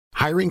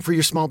Hiring for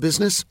your small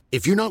business?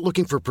 If you're not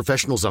looking for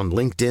professionals on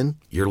LinkedIn,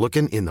 you're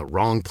looking in the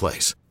wrong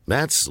place.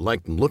 That's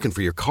like looking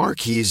for your car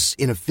keys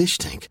in a fish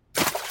tank.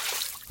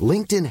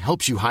 LinkedIn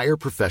helps you hire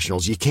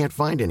professionals you can't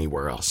find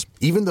anywhere else,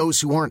 even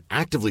those who aren't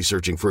actively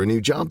searching for a new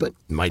job but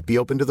might be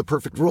open to the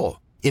perfect role.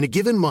 In a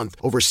given month,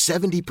 over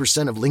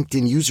 70% of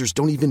LinkedIn users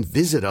don't even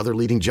visit other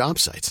leading job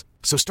sites.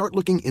 So start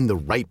looking in the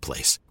right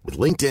place. With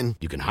LinkedIn,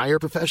 you can hire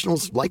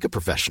professionals like a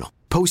professional.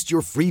 Post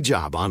your free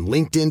job on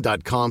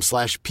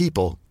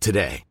linkedin.com/people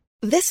today.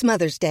 This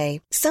Mother's Day,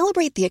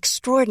 celebrate the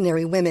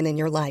extraordinary women in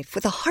your life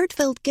with a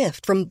heartfelt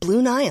gift from Blue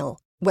Nile.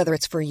 Whether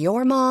it's for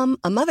your mom,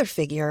 a mother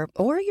figure,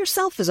 or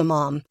yourself as a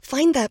mom,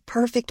 find that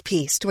perfect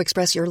piece to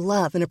express your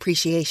love and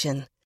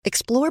appreciation.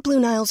 Explore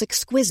Blue Nile's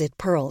exquisite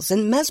pearls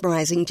and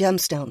mesmerizing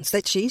gemstones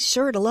that she's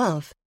sure to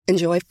love.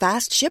 Enjoy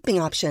fast shipping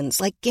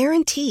options like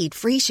guaranteed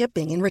free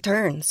shipping and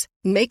returns.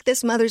 Make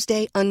this Mother's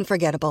Day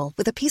unforgettable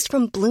with a piece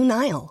from Blue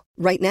Nile.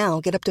 Right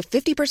now, get up to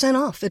 50%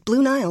 off at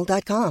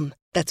BlueNile.com.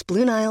 That's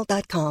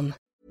BlueNile.com.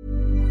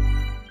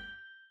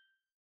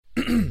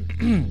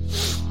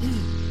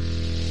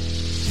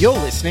 You're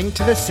listening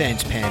to the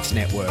Sanspants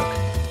Network.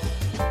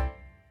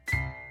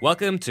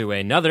 Welcome to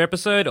another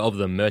episode of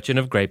The Merchant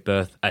of Great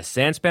Birth, a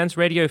Sanspants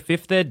Radio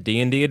 5th Ed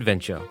D&D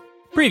adventure.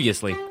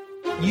 Previously,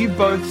 you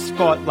both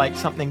spot like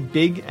something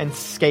big and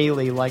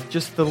scaly, like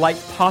just the light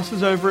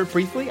passes over it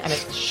briefly and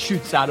it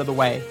shoots out of the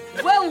way.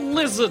 Well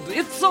lizard!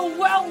 It's a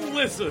well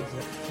lizard!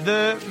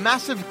 The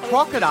massive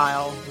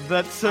crocodile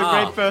that Sir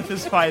Great Birth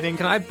is fighting.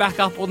 Can I back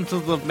up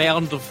onto the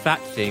mound of fat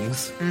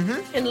things?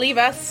 Mm-hmm. And leave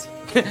us.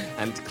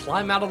 And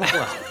climb out of the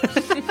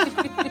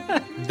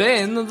well.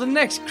 Then the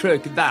next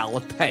crocodile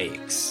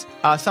attacks.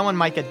 Someone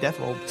might get death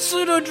roll.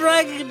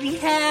 Pseudo-dragon,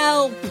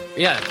 help!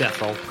 Yeah,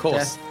 death roll, of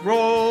course.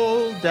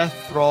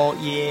 Death roll,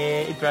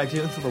 yeah, it drags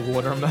you into the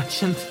water,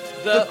 Merchant.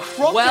 The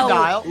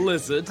crocodile... well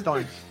lizard.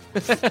 Don't.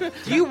 Do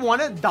you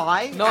want to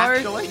die,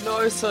 actually?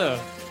 No, sir.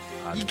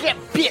 You get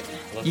bit!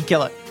 You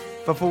kill it.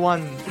 But for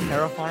one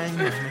terrifying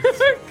moment,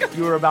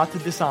 you were about to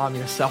disarm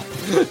yourself.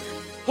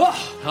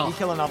 You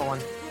kill another one.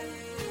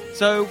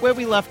 So, where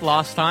we left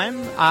last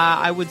time,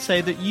 I would say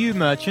that you,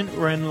 Merchant,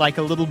 were in like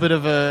a little bit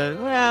of a,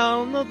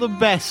 well, not the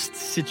best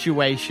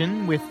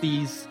situation with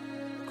these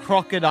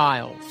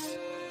crocodiles.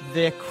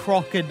 They're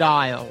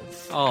crocodiles.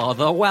 Oh,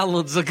 the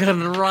wellards are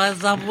gonna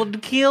rise up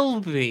and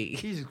kill me.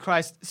 Jesus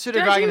Christ.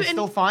 Pseudo-dragon is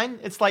still fine.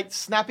 It's like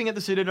snapping at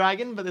the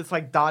pseudo-dragon, but it's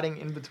like darting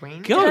in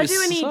between. Did I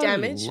do any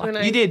damage?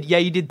 You did, yeah,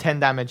 you did 10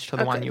 damage to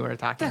the one you were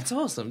attacking. That's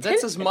awesome.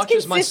 That's as much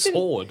as my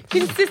sword.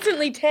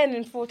 Consistently 10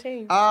 and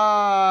 14.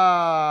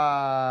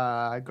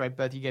 Great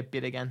Birth, you get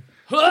bit again.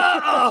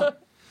 At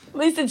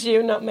least it's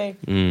you, not me.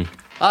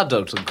 I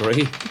don't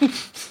agree.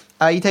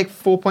 You take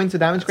 4 points of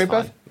damage, Great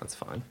Birth? That's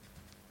fine.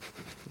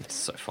 It's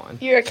so fine.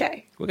 You're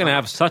okay. we're going to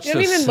have such a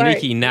Don't even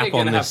sneaky worry. nap We're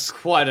on gonna this. have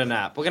quite a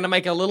nap. We're gonna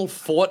make a little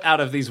fort out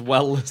of these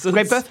well lizards.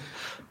 Great Birth?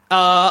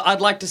 I'd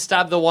like to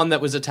stab the one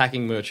that was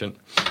attacking Merchant.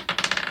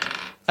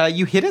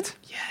 You hit it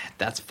Yeah,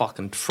 that's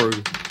fucking true.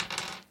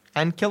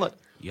 and kill it.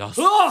 Yes.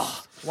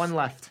 Oh! One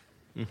left.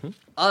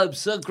 I'm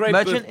so great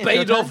Merchant, with it's your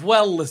bait of turn.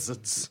 well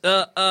lizards.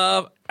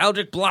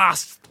 Eldritch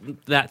Blast,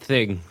 that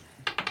thing.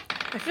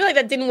 I feel like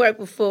that didn't work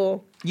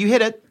before. You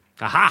hit it,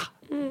 Aha!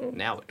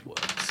 Now it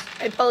works.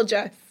 I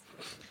apologize.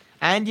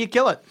 and you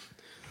kill it.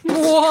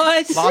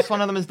 What? Last one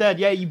of them is dead.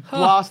 Yeah, you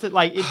blast it,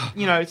 like,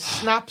 it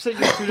snaps at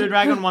your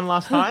pseudo-dragon one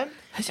last time,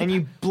 and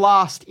you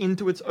blast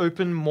into its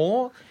open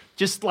maw,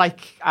 just like,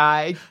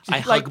 hug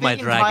my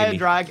the entire dragony.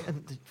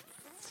 dragon.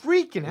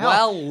 Freaking hell.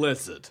 Well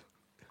lizard.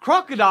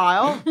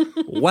 Crocodile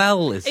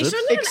Well, is Are you it? sure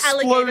it's not an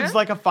explodes alligator?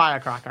 like a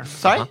firecracker.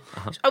 Sorry?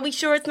 Are we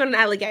sure it's not an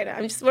alligator?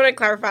 I just want to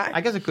clarify.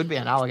 I guess it could be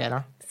an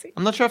alligator.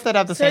 I'm not sure if they'd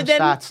have the So same then-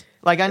 stats.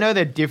 Like, I know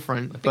they're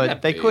different,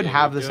 but they could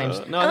have the same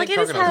stats. No, I think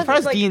Alligators crocodiles- As far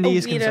as like, D&D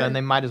is a weirder- concerned,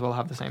 they might as well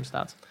have the same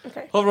stats.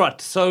 Okay. All right,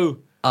 so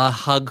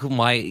Hug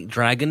my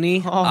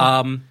dragony.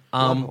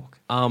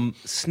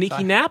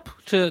 Sneaky nap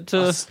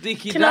to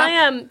sneaky Can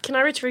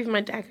I retrieve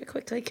my dagger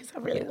quickly because I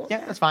really want Yeah,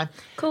 that. that's fine.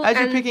 Cool, As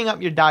you're and- picking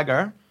up your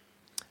dagger,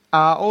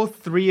 all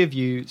three of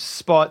you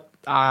spot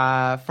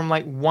from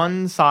like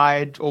one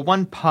side or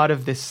one part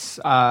of this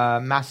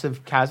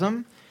massive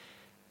chasm,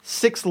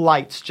 6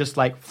 lights just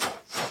like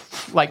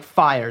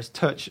fires,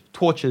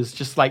 torches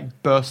just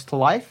like burst to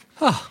life.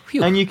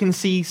 And you can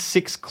see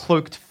 6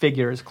 cloaked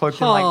figures,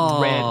 cloaked in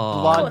like red,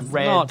 blood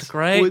red not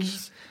great.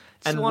 hoods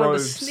and one of a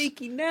robes.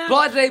 sneaky nap.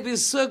 My name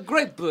is Sir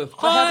Greatbirth.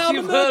 Perhaps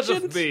you've heard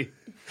of me.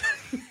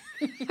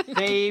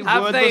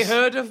 Have they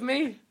heard of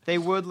me? They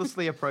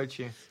wordlessly approach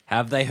you.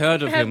 Have they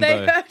heard of Have him, they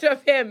though? heard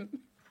of him?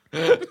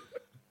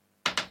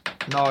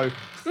 No.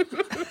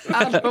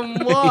 Adam,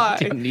 why?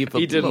 Didn't even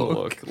He didn't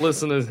look. look.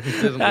 Listeners, he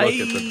didn't look at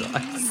the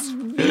dice.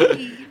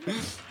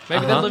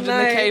 Maybe they lived in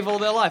the cave all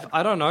their life.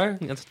 I don't know.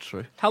 That's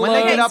true. When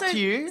they get up so to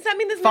you, does that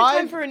mean there's no 5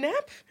 time for a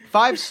nap?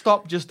 5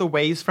 stop just a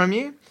ways from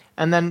you,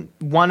 and then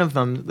one of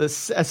them, a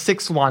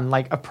 6-1,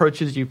 like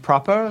approaches you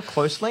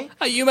closely.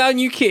 Are you our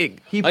new king?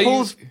 He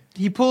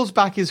pulls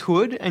back his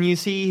hood, and you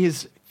see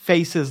his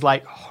face is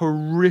like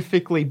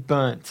horrifically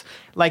burnt.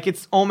 Like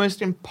it's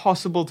almost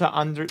impossible to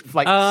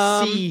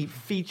see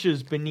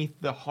features beneath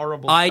the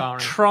horrible scarring. I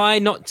try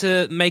not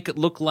to make it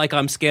look like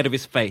I'm scared of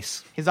his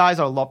face. His eyes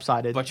are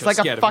lopsided. But It's you're like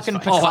a scared of his fucking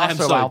face. Picasso I am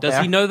so. out Does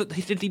there. he know that?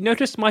 Did he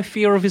notice my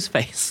fear of his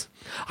face?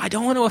 I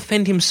don't want to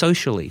offend him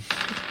socially.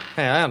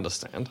 Hey, I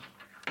understand.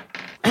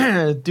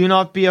 Do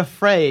not be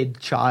afraid,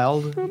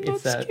 child.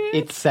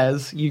 It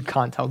says you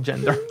can't tell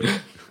gender.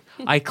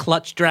 I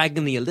clutch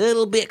Dragony a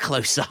little bit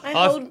closer.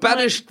 I've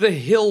banished the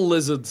hill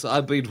lizards,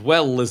 I mean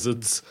well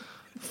lizards,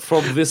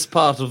 from this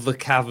part of the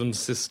cavern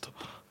system.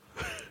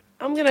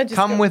 I'm gonna just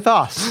Come go. with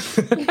us,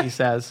 he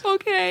says.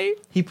 Okay.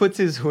 He puts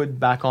his hood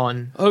back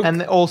on, Oh.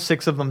 and all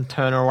 6 of them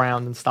turn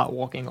around and start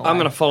walking away. I'm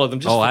going to follow them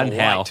just Oh, for and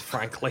the how? light,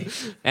 frankly.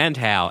 And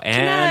how? Can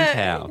And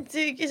I- how?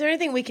 Is there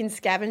anything we can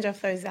scavenge off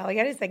those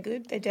alligators? They're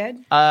good. They're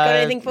dead. Got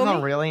anything for Not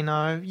me? really,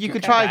 no. You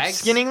could try bags?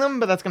 skinning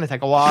them, but that's going to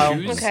take a while.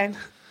 Okay,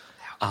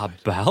 A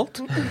belt?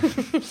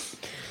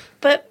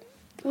 but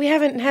we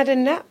haven't had a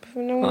nap.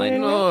 No, I no.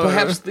 know.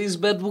 Perhaps these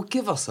men will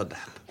give us a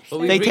nap.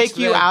 When we They reach take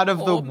you their out of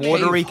the old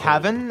watery cave hole.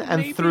 cavern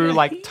and through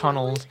like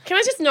tunnels. Can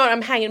I just note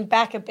I'm hanging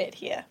back a bit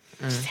here?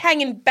 Just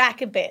hanging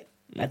back a bit.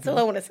 That's all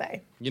I want to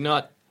say. You're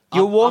not...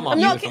 You're walk- up I'm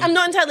not. with them. I'm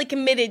not entirely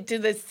committed to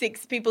the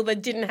 6 people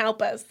that didn't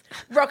help us.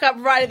 Rock up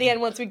right at the end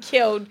once we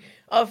killed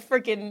a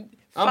freaking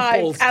I'm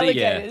 5 balls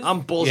alligators. deep. I'm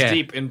balls Yeah.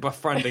 deep in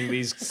befriending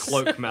these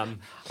cloak men.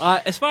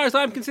 As far as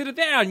I'm concerned,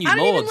 they are new I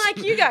don't even lords.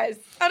 like you guys.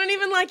 I don't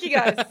even like you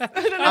guys. I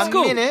don't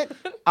know. A minute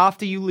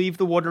after you leave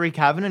the watery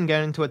cavern and go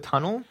into a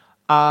tunnel,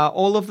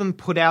 all of them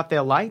put out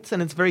their lights,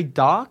 and it's very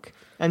dark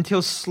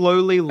until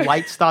slowly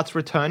light starts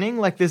returning.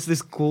 Like there's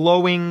this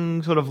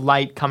glowing sort of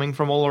light coming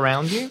from all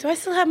around you. Do I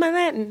still have my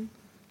lantern?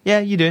 Yeah,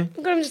 you do.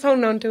 I'm just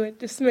holding on to it,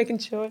 just making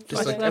sure.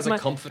 Just like, Okay. as a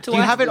comfort. Do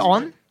you have it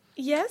on?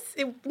 Yes,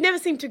 it never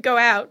seemed to go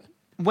out.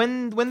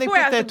 When they 4 put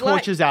hours their of light.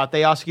 torches out,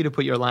 they ask you to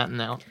put your lantern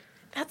out.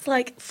 That's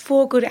like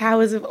 4 good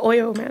hours of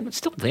oil, man. It's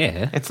still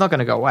there. It's not going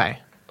to go away.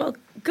 Well,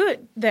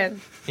 good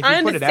then. you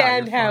I put it out,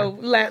 understand you're how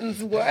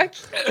lanterns work.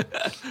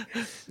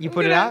 You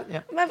put it out?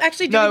 Yeah. I'm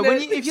actually No,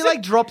 doing if you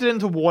like dropped it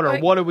into water,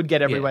 Like- water would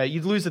get everywhere.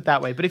 You'd lose it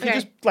that way. But if you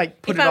Okay. just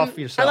like put If it I'm- off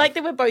yourself. I like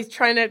that we're both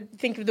trying to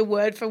think of the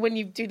word for when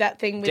you do that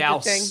thing with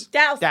Douse. the thing.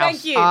 Douse. Douse.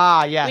 Thank you.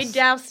 Ah, yes. We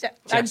doused. I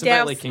Jackson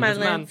Bailey, doused King my of the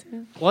Man.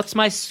 lantern. What's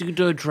my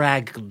pseudo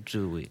drag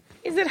doing?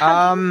 Is it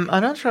hugging?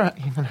 I'm not sure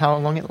even how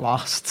long it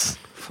lasts.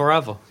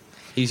 Forever.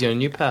 He's your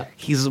new pet.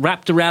 He's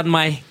wrapped around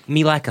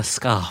me like a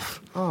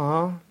scarf.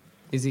 Aww.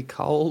 Is he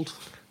cold?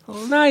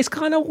 Oh no, he's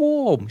kind of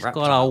warm. He's got a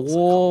Reptiles are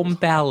warm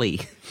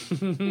belly.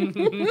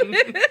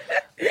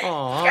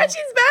 Scratch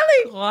his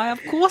belly. Why,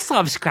 of course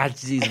I've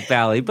scratched his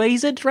belly, but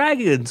he's a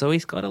dragon, so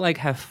he's got to like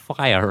have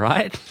fire,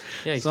 right?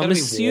 Yeah, he's so I'm gotta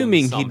be warm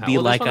assuming he'd somehow. be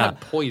Well, this like one a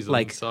had poison,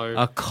 like so-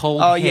 a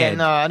cold. Oh yeah, head,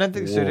 no, I don't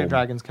think pseudo warm-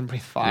 dragons can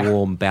breathe fire.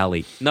 warm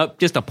belly. Nope,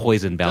 just a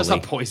poison belly. Just a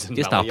poison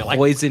Just belly. a You're like-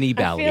 poisony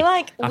belly. I feel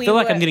like I we feel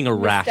like were I'm getting a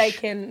rash.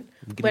 mistaken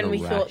getting when a we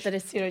rash. thought that a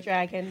pseudo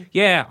dragon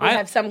Yeah, would I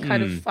have some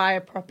kind of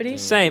fire property.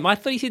 Same. I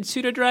thought you said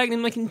pseudo dragon.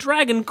 I'm making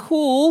dragon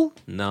cool.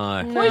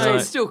 No,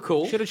 Poison's still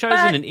cool. Should have chosen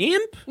But- an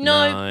imp.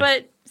 No,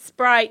 but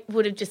Sprite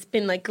would have just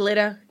been like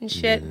glitter and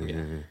shit.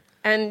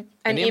 And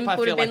an imp, imp I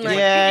would have feel been like like,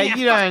 Yeah,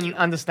 you don't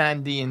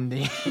understand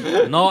D&D.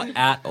 not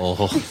at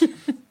all.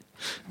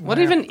 What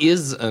even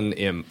is an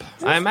imp?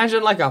 I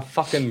imagine like a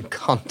fucking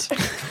cunt.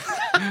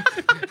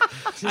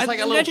 Just I'm like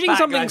a little imagining fat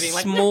something guy being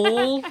like,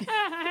 small.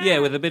 Yeah,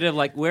 with a bit of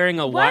like wearing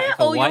a why white, are a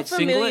all your white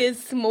familiars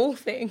singlet. small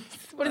things?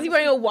 What is he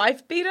wearing, a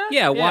wife beater?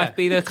 Yeah, Yeah. wife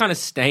beater, kind of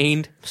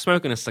stained,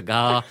 smoking a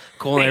cigar,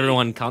 calling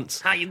everyone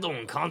cunts. How you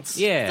doing, cunts?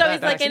 Yeah, So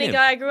he's like that's any him.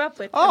 guy I grew up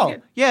with. Oh, That's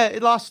good. yeah,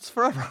 it lasts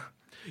forever.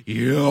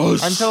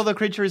 Yes. Until the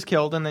creature is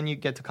killed, and then you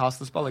get to cast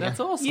the spell again. That's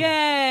awesome.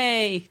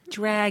 Yay,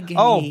 dragon.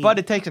 Oh, but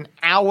it takes an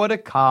hour to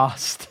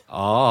cast.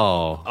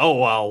 Oh, Oh,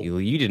 wow.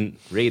 you didn't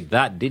read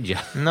that, did you?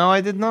 No, I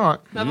did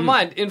not. Never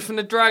mind.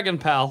 Infinite Dragon,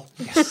 pal.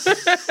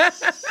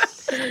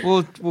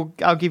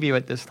 I'll give you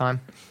it this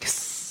time.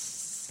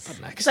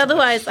 Because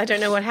otherwise, I don't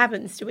know what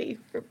happens. Do we?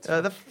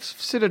 The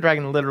pseudo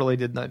dragon literally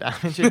did no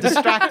damage. It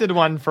distracted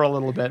one for a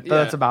little bit, but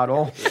that's about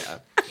all.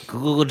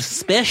 Good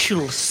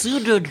special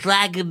pseudo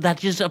dragon that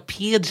just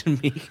appeared to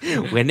me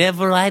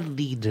whenever I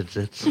needed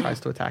it. Tries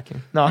to attack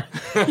him. No.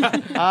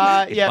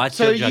 Yeah. bites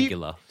So your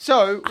jugular.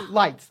 So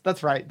lights.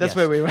 That's right. That's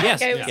where we were.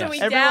 Yes. Okay, yes. so we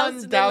Everyone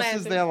doused the douses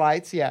lantern. their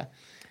lights. Yeah.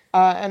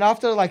 And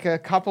after like a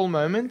couple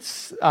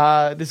moments,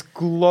 this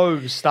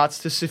glow starts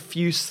to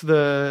suffuse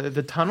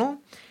the tunnel.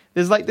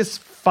 There's like this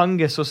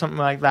fungus or something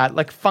like that,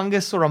 like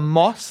fungus or a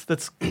moss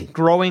that's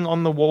growing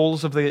on the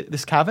walls of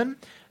this cavern,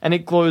 and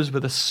it glows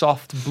with a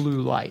soft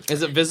blue light.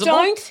 Is it visible?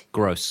 Don't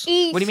Gross.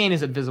 eat. What do you mean?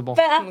 Is it visible?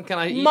 That Can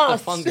I eat moss.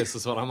 the fungus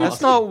is what I'm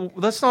That's asking.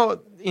 not. That's not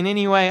in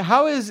any way.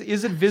 How is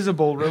it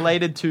visible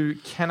related to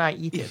can I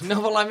eat it? No,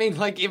 well, I mean,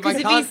 like, if I 'Cause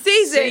if can't he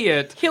sees see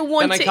it, he'll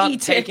want then to I can't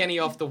eat take it. any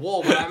off the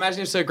wall. But I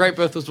imagine if Sir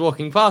Greatbirth was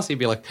walking past, he'd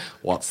be like,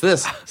 what's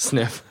this?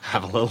 Sniff,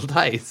 have a little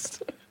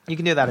taste. You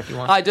can do that if you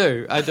want. I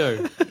do.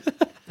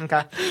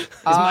 Okay.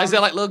 Is there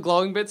like little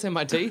glowing bits in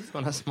my teeth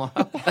when I smile?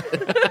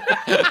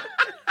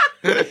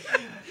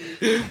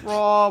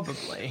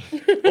 Probably.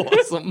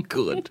 Awesome.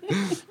 Good.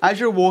 As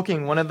you're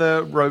walking, one of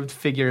the robed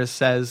figures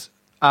says,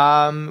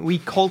 we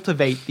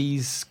cultivate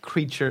these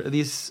fungi.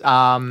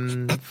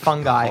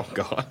 Oh,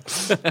 God.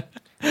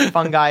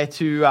 Fungi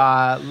to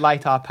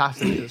light our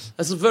passages.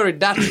 That's a very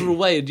natural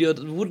way. You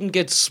wouldn't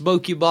get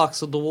smoky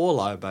marks on the wall,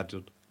 I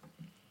imagine.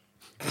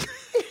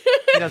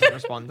 He doesn't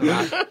respond to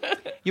that.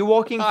 You're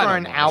walking for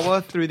an hour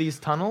through these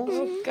tunnels.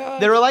 Oh,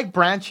 God. There are like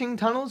branching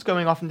tunnels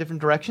going off in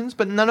different directions,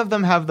 but none of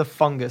them have the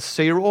fungus.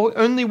 So you're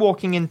only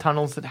walking in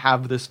tunnels that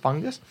have this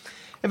fungus.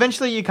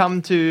 Eventually you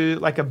come to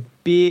like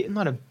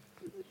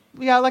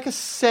like a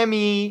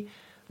semi,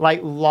 like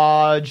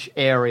large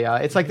area.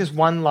 It's like this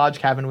one large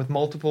cabin with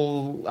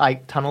multiple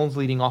like tunnels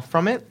leading off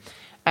from it.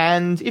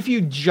 And if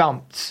you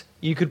jumped,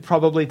 you could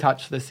probably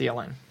touch the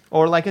ceiling.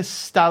 Or like a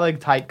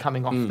stalactite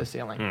coming off the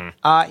ceiling.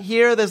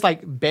 Here, there's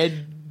like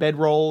bed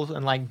rolls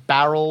and like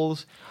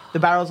barrels. The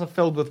barrels are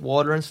filled with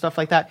water and stuff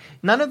like that.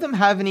 None of them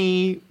have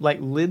any like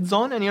lids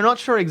on, and you're not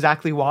sure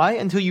exactly why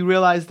until you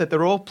realize that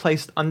they're all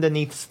placed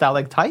underneath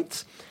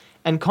stalactites,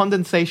 and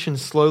condensation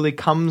slowly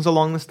comes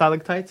along the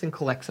stalactites and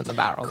collects in the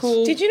barrels.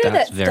 Cool. Did you know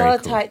That's that very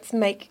cool. stalactites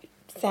make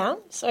sound?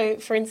 So,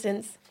 for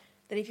instance,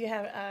 that if you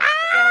have...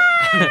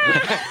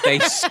 They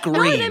No,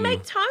 scream. they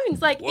make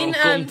tones. Like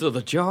Welcome to the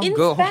in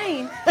jungle.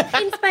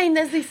 Spain,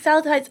 there's these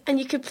stalactites, and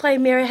you could play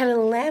Mary Had a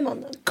Lamb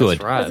on them.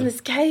 Good. I was in this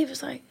cave. It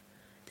was like,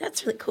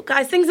 that's really cool.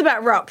 Guys, things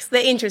about rocks,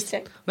 they're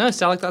interesting. No,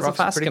 stalactites are Rocks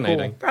are pretty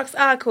fascinating. Rocks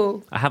are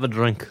cool. I have a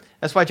drink.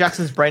 That's why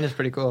Jackson's brain is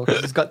pretty cool,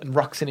 because he's got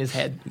rocks in his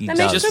head. He That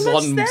makes does. Just so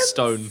much one sense.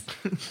 stone.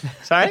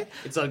 Sorry?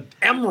 It's an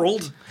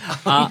emerald.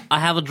 I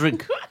have a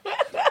drink.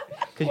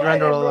 Because you're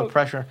under a lot of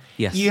pressure.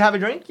 Yes. You have a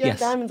drink? Yes.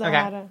 Diamonds are Okay.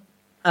 harder.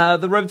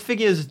 The robed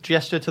figures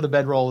gesture to the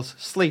bedrolls.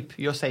 Sleep,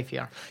 you're safe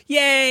here.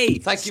 Yay!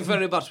 Thank you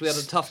very much. We had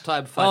a tough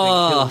time fighting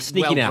Oh, kill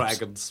sneaky well naps.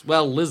 dragons.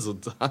 Well,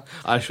 lizards,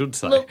 I should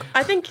say. Look,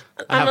 I think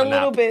have I'm a a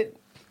little nap. bit...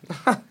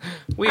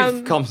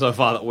 We've come so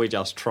far that we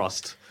just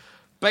trust.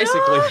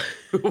 Basically,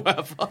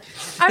 whoever.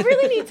 I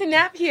really need to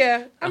nap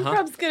here. I'm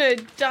probably going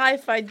to die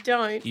if I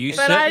don't. You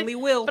But certainly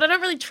will. But I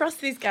don't really trust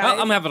these guys. Oh,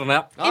 I'm having a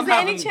nap. Is there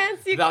any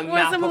chance the where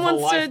nap someone of a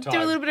wants to do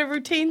lifetime. a little bit of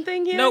routine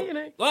thing here? Nope. You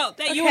know? Well,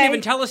 you Okay. won't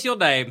even tell us your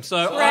name,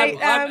 so Right,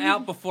 I'm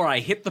out before I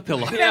hit the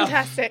pillow.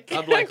 Fantastic.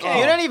 I'm like, okay.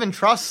 You don't even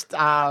trust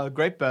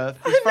Great Birth.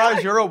 As far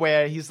as you're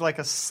aware, he's like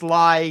a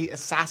sly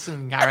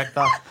assassin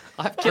character.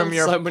 I've from killed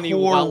your so many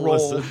poor well roll.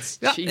 lizards.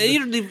 Yeah, Jesus. you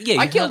don't even-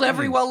 yeah, I you killed can't-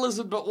 every well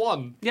lizard but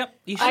one. Yep.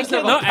 You I should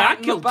killed No, a pat I in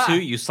the killed back. 2,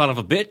 you son of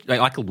a bitch.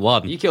 I killed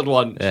 1. You killed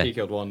one. Yeah. She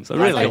killed one. So I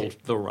really- killed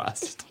the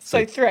rest.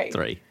 So 3.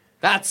 3.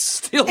 That's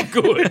still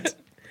good.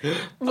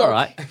 All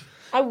right.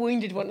 I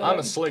wounded one of them. I'm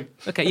asleep.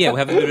 Okay, yeah, we'll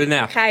have a bit of a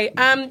nap. Okay,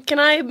 can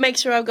I make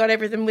sure I've got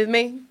everything with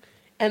me?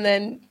 And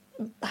then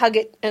hug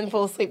it and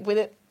fall asleep with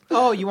it?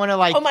 Oh, you want to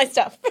like All my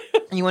stuff.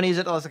 you want to use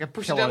it as like a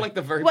Push it pillow. down like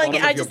the very Well,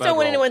 bottom yeah, I of your just don't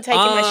want bedroll. anyone taking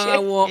my I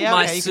shit. want Yeah,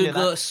 my okay, you can do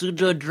that.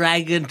 pseudo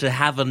dragon to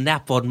have a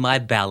nap on my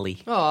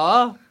belly.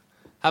 Aw.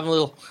 Having a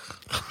little...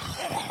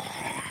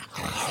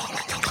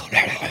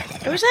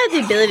 I wish I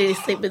had the ability to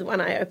sleep with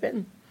one eye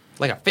open.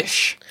 Like a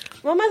fish.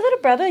 Well, my little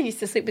brother used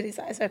to sleep with his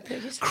eyes open.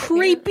 It just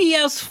creeped me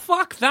out. Creepy as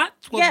fuck.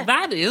 That's what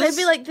that is. They'd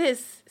be like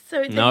this.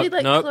 So they'd No, be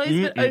like no,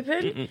 closed but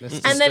open. This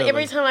is And then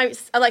every disturbing.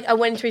 time I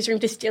went into his room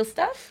to steal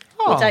stuff,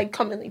 Oh. which I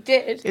commonly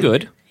did.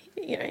 good.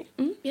 You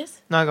know,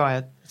 yes. No, go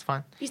ahead. It's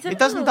fine. You said, It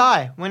doesn't oh.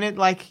 die. When it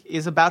like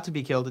is about to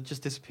be killed, it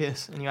just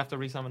disappears and you have to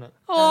resummon it.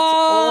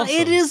 Oh, awesome.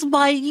 it is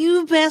my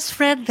new best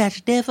friend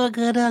that's never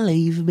gonna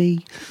leave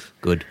me.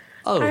 Good.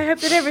 Oh, I hope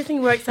that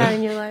everything works out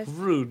in your life.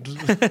 rude.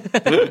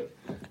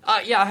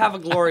 Yeah, I have a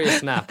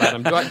glorious nap,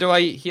 Adam. Do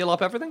I heal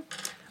up everything?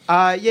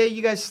 Yeah,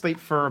 you guys sleep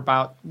for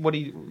about what do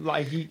you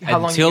like? How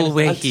long? Until you gonna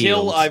we're sleep? Until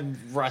healed. I'm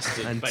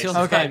rested. Until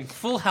basically. Okay. I'm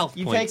full health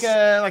You points.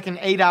 take like an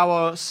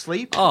 8-hour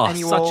sleep. Oh, and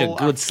you such a all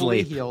good are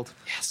fully sleep. healed.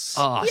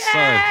 Oh, so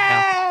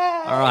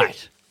happy. All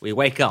right, we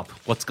wake up.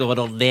 What's going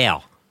on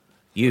now?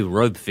 You,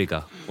 robe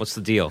figure. What's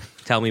the deal?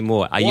 Tell me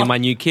more. Are you What? my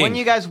new king? When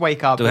you guys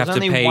wake up, Do I there's have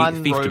to only pay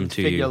one fiefdom robed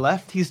to figure you?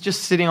 left. He's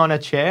just sitting on a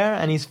chair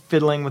and he's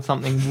fiddling with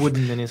something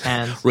wooden in his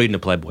hands. Reading a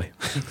Playboy.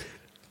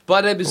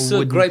 My name is A Sir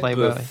wooden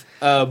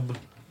Greatbirth.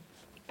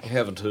 You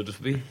haven't heard of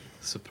me,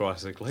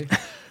 surprisingly.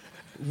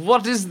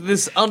 What is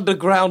this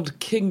underground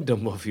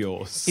kingdom of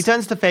yours? He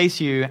turns to face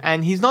you,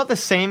 and he's not the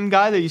same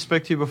guy that you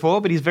spoke to before,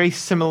 but he's very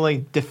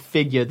similarly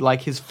disfigured,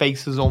 like his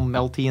face is all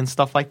melty and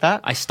stuff like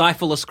that. I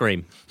stifle a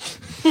scream.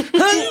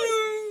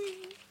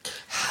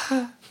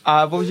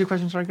 What was your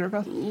question, sorry,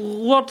 Greatbirth?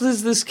 What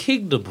is this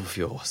kingdom of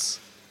yours?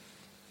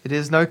 It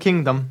is no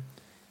kingdom.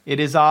 It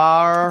is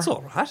our It's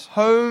all right.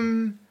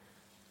 home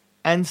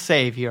and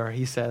savior,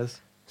 he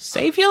says.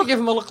 Savior? Give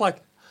him a look like...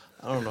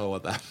 I don't know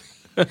what that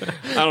means.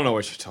 I don't know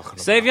what you're talking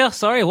about. Savior?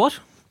 Sorry, what?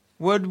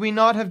 Would we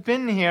not have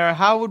been here,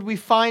 how would we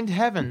find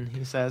heaven,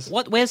 he says.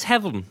 What? Where's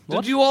heaven?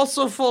 What? Did you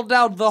also fall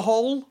down the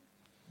hole?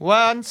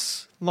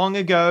 Once, long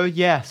ago,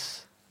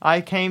 yes.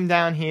 I came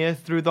down here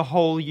through the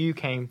hole you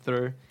came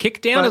through.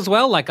 Kick down But- as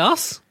well, like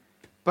us?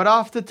 But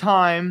after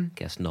time,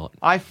 Guess not.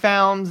 I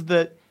found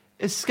that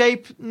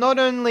escape not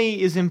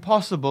only is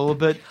impossible,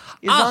 but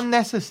is Ah.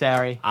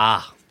 unnecessary.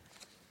 Ah,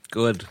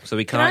 Good. So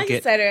we Can I can't just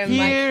get. say to him,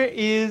 like, Here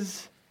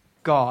is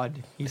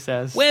God, he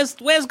says. Where's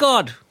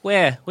God?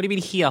 Where? What do you mean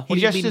here? What He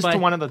do you mean gestures by? to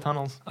one of the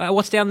tunnels.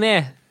 What's down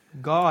there?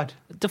 God.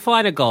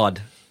 Define a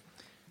God.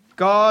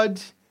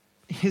 God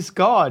is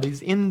God.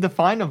 He's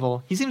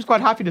indefinable. He seems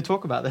quite happy to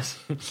talk about this.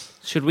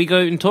 Should we go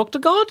and talk to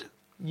God?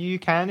 You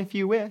can if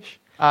you wish.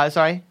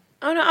 Sorry.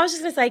 oh no, I was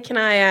just going to say, can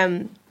I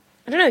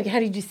don't know, how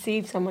do you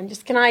deceive someone?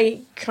 Just can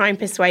I try and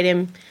persuade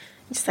him?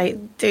 Just say,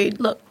 dude,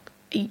 look,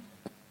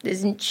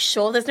 there's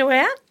no way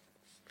out?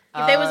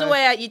 If there was a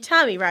way out, you'd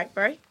tell me, right,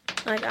 bro?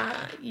 Like,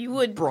 you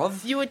would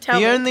tell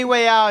me. The only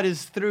way out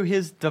is through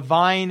his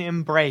divine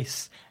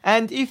embrace.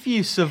 And if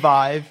you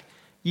survive,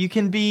 you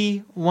can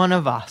be one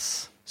of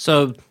us.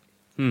 So,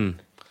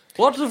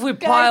 What if we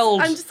Guys,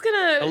 piled I'm just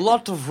going a to...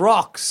 lot of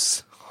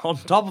rocks on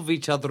top of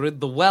each other in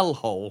the well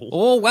hole?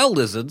 or well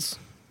lizards.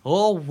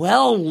 Or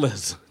well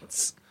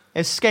lizards?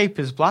 Escape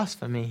is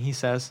blasphemy, he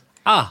says.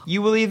 Ah,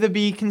 You will either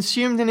be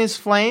consumed in his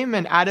flame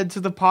and added to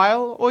the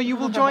pile, or you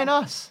will join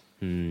us.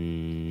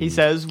 He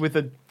says with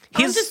a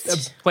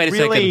wait a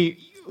really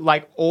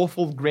like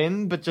awful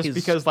grin, but just His-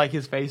 because like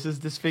his face is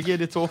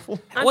disfigured, it's awful.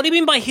 second. What do you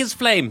mean by his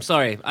flame?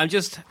 Sorry, I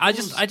just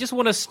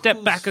want to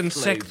step back and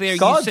sec there. You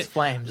God's said-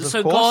 flames, of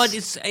So course.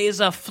 God is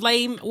a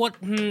flame. What?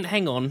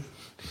 Hang on.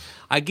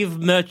 I give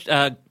grape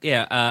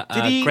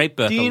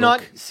birth. Do a you look.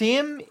 not see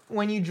him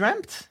when you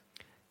dreamt?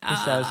 He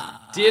says.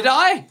 Did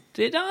I?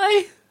 Did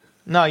I?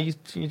 No, you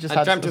just I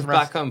had dreamt to of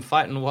rest. back home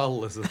fighting well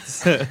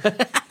lizards.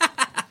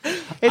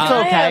 It's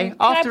okay. can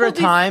I After pull a these-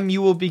 time,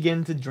 you will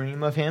begin to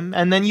dream of him,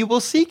 and then you will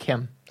seek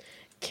him.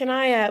 Can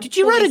I... Did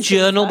you pull write a this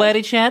journal aside? by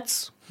any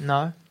chance?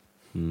 No.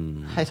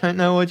 I don't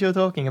know what you're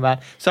talking about.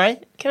 Sorry?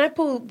 Can I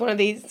pull one of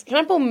these? Can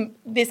I pull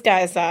this guy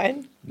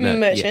aside?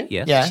 Merchant.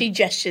 yes. Yeah. She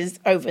gestures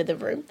over the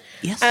room.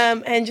 Yes.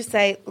 And just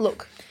say,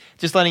 look.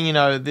 Just letting you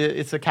know,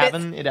 it's a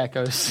cavern. It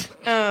echoes.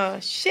 Oh,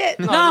 shit.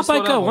 No, just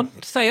but go whatever.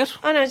 on. Say it.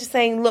 Oh, no, just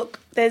saying, look,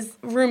 there's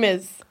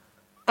rumours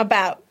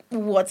about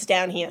what's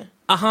down here.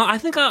 I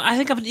think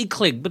I've an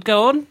inkling, but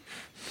go on.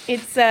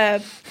 It's,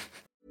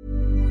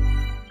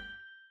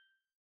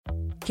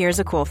 Here's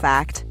a cool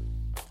fact.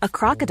 A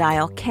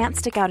crocodile can't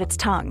stick out its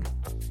tongue.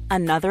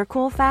 Another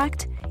cool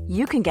fact,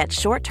 you can get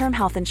short-term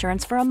health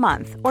insurance for a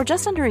month or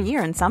just under a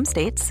year in some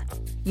states.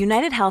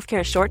 United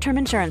Healthcare short-term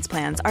insurance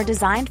plans are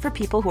designed for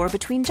people who are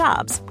between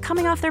jobs,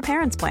 coming off their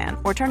parents' plan,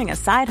 or turning a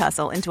side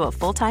hustle into a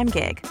full-time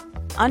gig.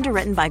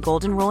 Underwritten by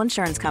Golden Rule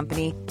Insurance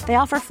Company, they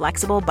offer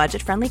flexible,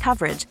 budget-friendly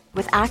coverage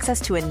with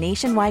access to a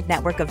nationwide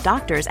network of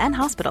doctors and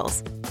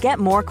hospitals. Get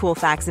more cool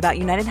facts about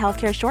United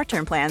Healthcare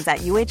short-term plans at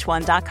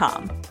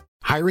uh1.com.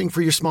 Hiring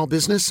for your small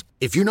business?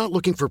 If you're not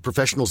looking for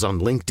professionals on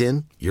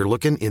LinkedIn, you're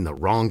looking in the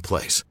wrong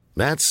place.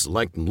 That's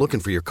like looking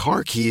for your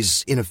car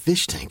keys in a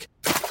fish tank.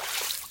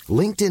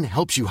 LinkedIn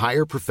helps you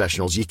hire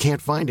professionals you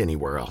can't find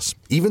anywhere else,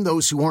 even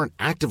those who aren't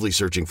actively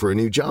searching for a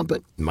new job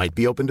but might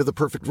be open to the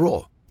perfect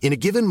role. In a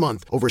given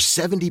month, over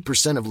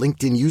 70% of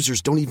LinkedIn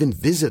users don't even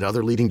visit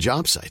other leading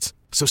job sites.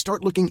 So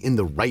start looking in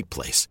the right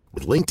place.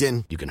 With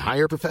LinkedIn, you can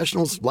hire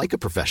professionals like a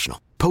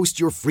professional. Post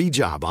your free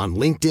job on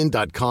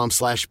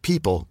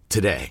linkedin.com/people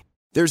today.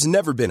 There's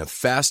never been a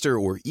faster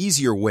or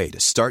easier way to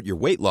start your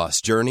weight loss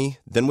journey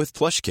than with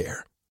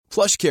PlushCare.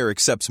 PlushCare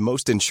accepts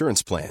most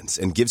insurance plans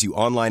and gives you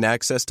online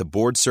access to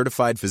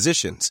board-certified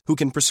physicians who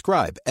can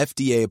prescribe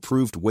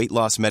FDA-approved weight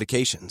loss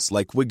medications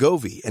like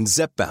Wegovy and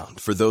Zepbound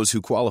for those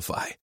who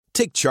qualify.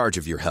 Take charge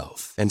of your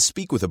health and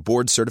speak with a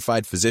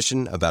board-certified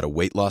physician about a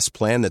weight loss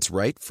plan that's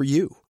right for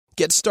you.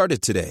 Get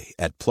started today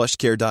at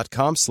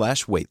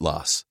plushcare.com/weight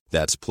loss.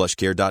 That's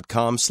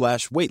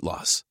plushcare.com/weight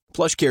loss.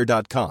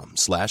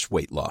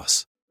 plushcare.com/weight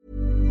loss.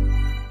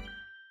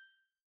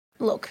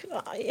 look,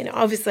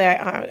 obviously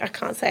I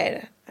can't say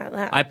it out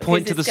loud. I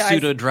point to the because this guy's-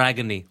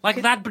 pseudo-dragony.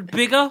 Like that, but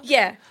bigger?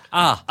 Yeah.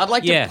 I'd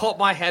like yeah. to pop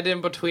my head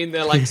in between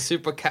their like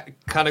super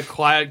kind of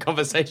quiet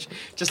conversation,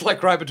 just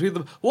like right between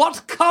them.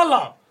 What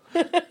color?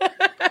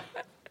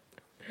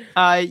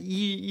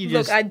 You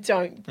Look, just I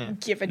don't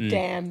give a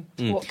damn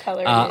what colour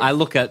it is. I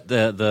look at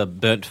the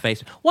burnt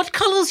face. What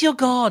colour's your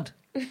god?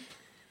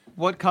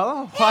 what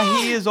color?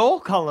 Why, he is all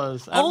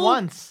colors at All-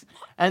 once,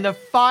 and a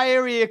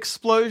fiery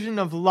explosion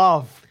of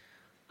love.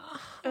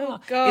 Oh,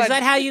 God. Is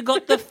that how you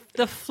got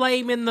the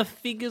flame in the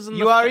figures? And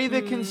You are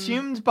either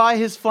consumed by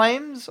his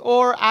flames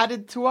or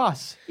added to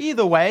us.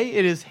 Either way,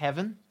 it is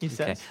heaven. He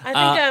says. I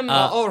think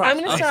all right. I'm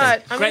going to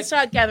start. I'm going Great. to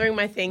start gathering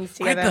my things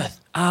together. Grapeth,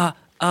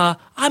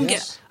 I'm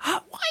Yes. why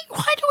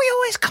do we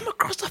always come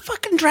across a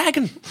fucking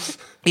dragon?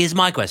 Here's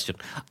my question.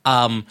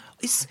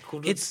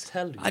 It's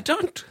tell you. I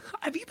don't.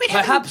 Have you been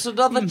Perhaps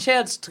another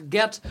chance to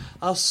get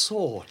a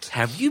sword.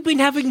 Have you been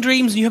having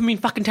dreams and you haven't been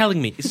fucking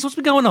telling me? Is this what's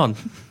been going on?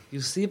 You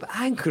seem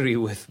angry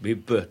with me,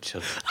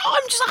 Bertrand. Oh,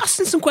 I'm just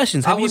asking some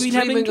questions. I Have was you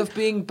been dreaming having? of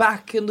being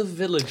back in the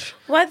village,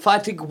 What?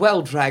 fighting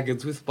well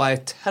dragons with my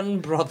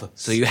 10 brothers.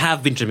 So you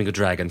have been dreaming of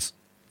dragons.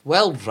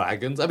 well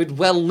dragons? I mean,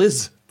 well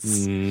lizards.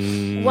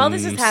 While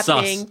this is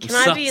happening, sus.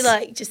 can I be Sus.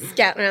 like just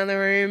scouting around the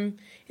room?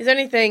 Is there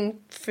anything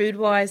food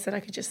wise that I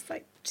could just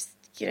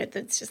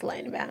that's just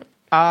laying about?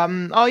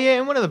 Oh yeah,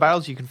 in one of the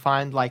barrels you can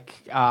find like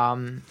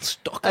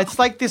Stock. it's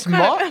like this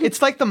moss.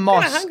 It's like the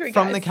moss hungry,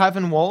 from guys. the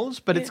cavern walls,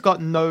 but it's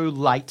got no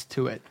light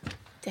to it.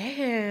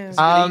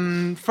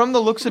 Damn. From the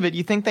looks of it,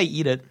 you think they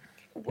eat it.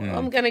 Well,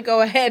 I'm going to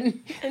go ahead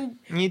and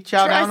You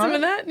chow try down some on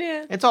of it. that.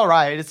 Yeah. It's all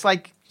right. It's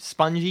like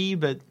spongy,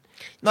 but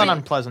not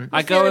unpleasant.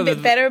 I Feel go a over.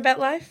 bit better about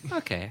life.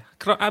 Okay,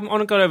 I'm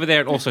gonna go over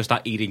there and also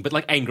start eating, but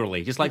like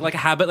angrily, just like a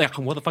habit. Like,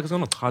 what the fuck is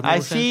going on? I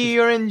see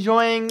you're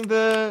enjoying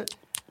the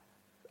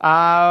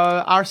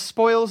our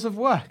spoils of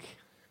work.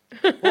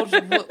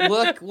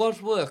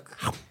 What work?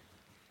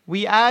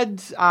 We add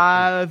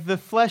the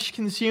flesh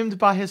consumed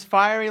by his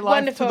fiery life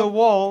Wonderful. to the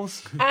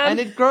walls, and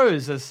it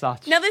grows as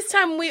such. Now this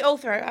time we all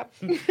throw up.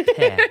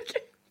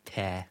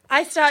 Tear.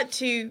 I start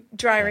to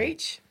dry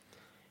reach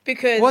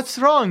because What's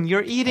wrong?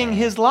 You're eating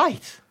his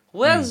light.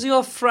 Where's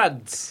your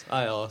friends?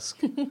 I ask.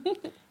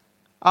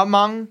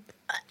 Among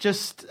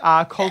just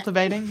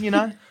cultivating, you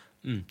know?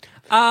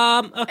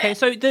 Okay,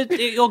 so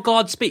your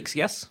god speaks,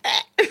 yes?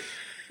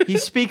 He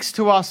speaks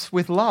to us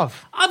with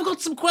love. I've got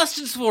some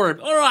questions for him.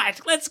 All right,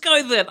 let's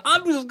go then.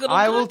 I'm just gonna.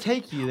 I will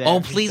take you there. Oh,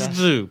 please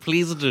do,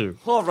 please do.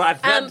 All right,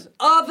 then.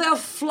 Are there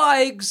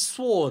flying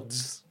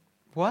swords?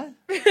 What?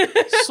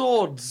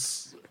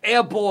 Swords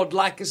airborne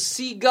like a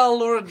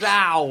seagull or an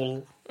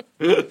owl?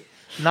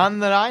 None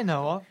that I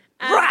know of.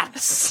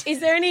 Rats! is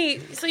there any?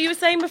 So you were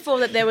saying before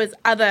that there was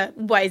other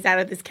ways out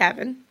of this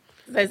cavern.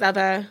 Those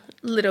other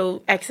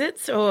little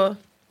exits, or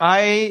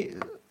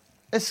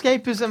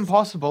Escape is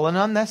impossible and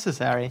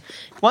unnecessary.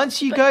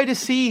 Once you go to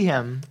see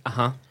him,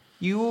 Uh-huh.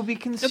 you will be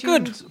consumed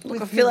Good.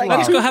 with feel like- love.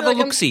 Let's go have a like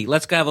I'm- look-see.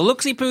 Let's go have a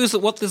look-see poos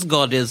at what this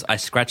god is. I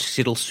scratch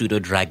Siddle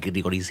pseudo-dragon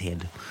on his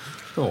head.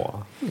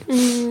 Sure.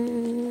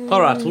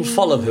 All right, we'll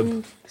follow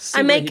him. See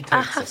I where he make a takes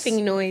us.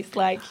 huffing noise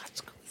like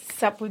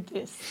sup with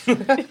this.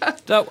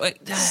 Don't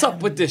wait.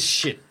 Sup with this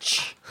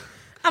shit.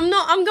 I'm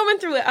going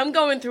through it. I'm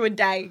going through a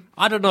day.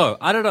 I don't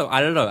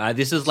know.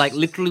 This is like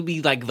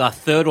literally like the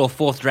third or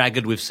fourth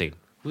dragon we've seen.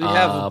 We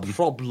have a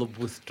problem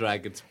with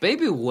dragons.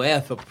 Maybe we're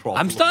the problem.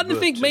 I'm starting to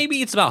think merchant.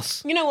 maybe it's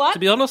us. You know what? To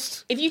be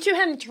honest. If you two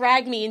hadn't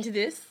dragged me into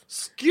this,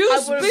 Excuse I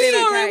would've me. been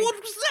Sorry, okay. what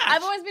was that?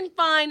 I've always been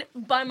fine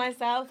by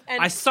myself. And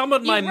I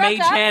summoned you my broke mage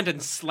up. hand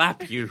and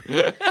slap you.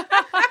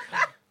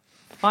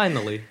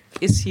 Finally,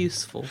 it's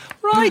useful.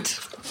 Right.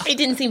 It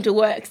didn't seem to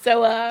work.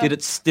 So Did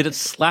it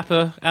slap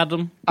her,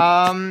 Adam?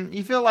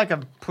 You feel like a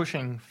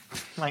pushing,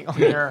 like on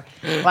your,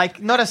 like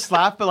not a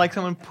slap, but like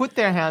someone put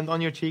their hand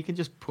on your cheek and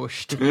just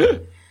pushed.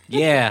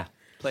 Yeah.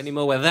 Plenty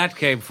more where that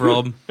came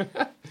from.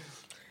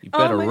 You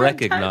better my God,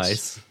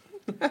 recognize.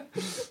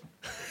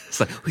 It's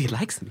like, oh, he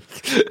likes me.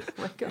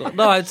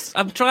 No,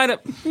 I'm trying to.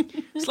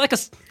 It's like a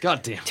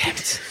Goddamn.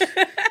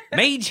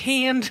 mage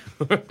hand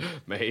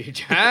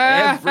Mage.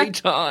 every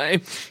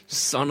time.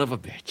 Son of a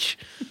bitch.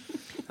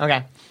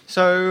 Okay,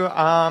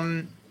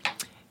 so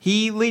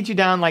he leads you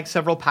down like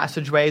several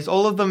passageways.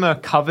 All of them are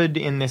covered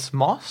in this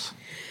moss,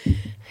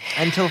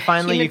 until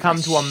finally you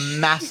come to a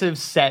massive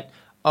set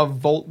of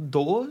vault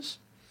doors.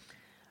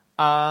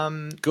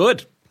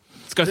 Good.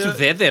 Let's go through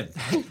there then.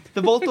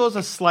 The vault doors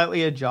are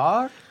slightly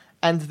ajar,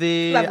 and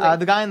the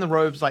Lovely. guy in the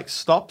robes like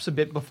stops a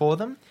bit before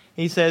them.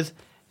 He says,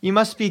 "You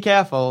must be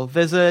careful.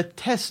 There's a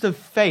test of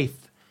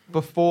faith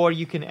before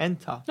you can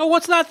enter. Oh,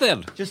 what's that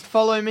then? Just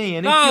follow me,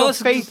 and if No, your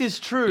listen, faith is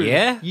true,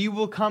 Yeah? you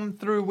will come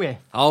through with."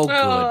 Oh,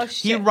 oh good.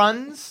 He shit!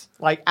 runs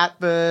like at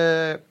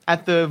the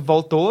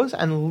vault doors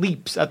and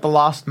leaps at the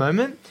last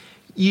moment.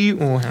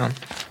 Hang on.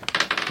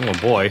 Oh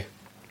boy.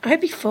 I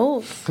hope he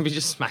falls. He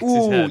just smacks his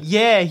Ooh, head.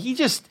 yeah, he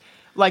just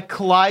like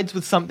collides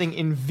with something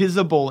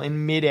invisible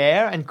in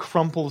midair and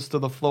crumples to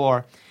the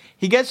floor.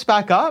 He gets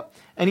back up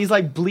and he's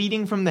like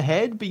bleeding from the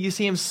head, but you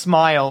see him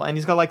smile and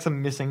he's got like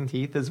some missing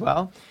teeth as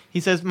well. He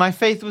says, "My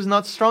faith was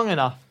not strong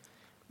enough.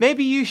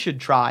 Maybe you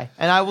should try,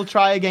 and I will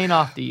try again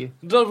after you."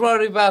 Don't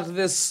worry about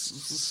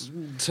this,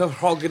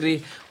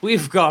 Terhogany.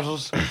 We've got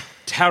it.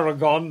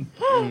 Tarragon.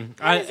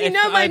 How does he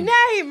know my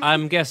name?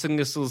 I'm guessing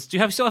this was. Do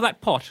you still have that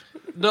pot?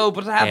 No,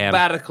 but I have Damn.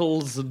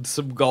 manacles and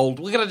some gold.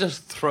 We're gonna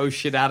just throw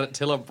shit at it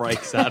till it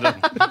breaks at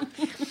him.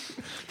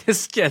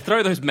 Just, yeah,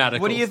 throw those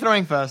manacles. What are you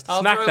throwing first?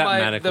 I'll Smack throw that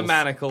the manacles.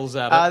 manacles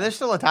at it. They're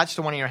still attached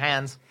to one of your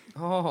hands.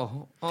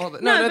 No,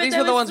 but these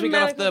there were the was ones we some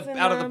got off manacles in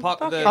out of the the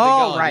pocket. the Oh,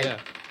 guard, right. yeah.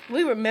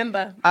 We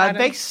remember. They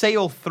Adam.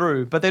 sail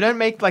through, but they don't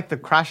make like the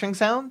crashing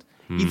sound.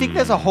 You think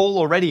there's a hole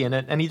already in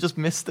it, and he just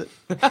missed it.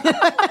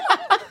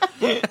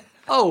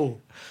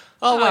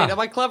 Oh, wait, am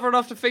I clever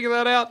enough to figure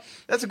that out?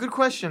 That's a good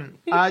question.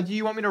 Do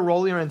you want me to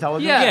roll your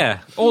intelligence? Yeah,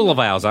 all of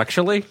ours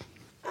actually.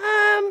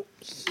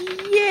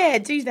 Yeah,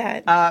 do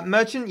that.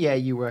 Merchant, yeah,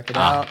 you work it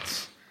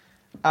out.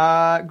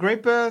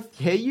 Great Birth,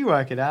 yeah, you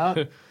work it out.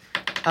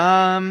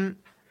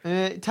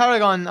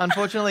 Tarragon,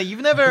 unfortunately,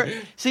 you've never...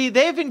 See,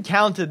 they've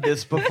encountered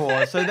this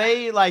before, so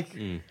they, like...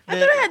 I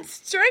thought I had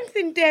strength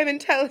in damn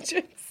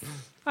intelligence.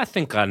 I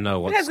think I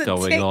know It has what's a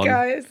going tick, on.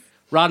 guys.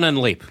 Run and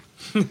leap.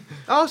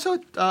 Oh, so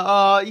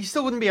you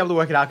still wouldn't be able to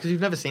work it out because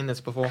you've never seen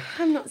this before.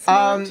 I'm not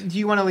smart. Do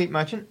you want to leap,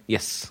 Merchant?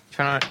 Yes.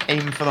 Trying to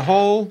aim for the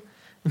hole.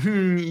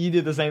 You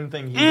did the same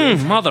thing. He did.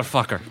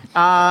 Motherfucker.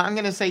 I'm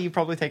going to say you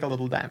probably take a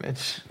little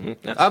damage.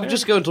 I'm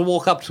just going to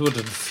walk up to it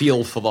and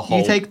feel for the hole.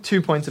 You take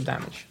 2 points of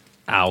damage.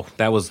 Ow,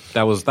 that was dumb.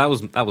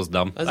 I was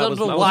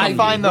under why You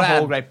find the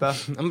hole, Graper.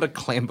 I'm going to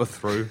clamber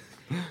through.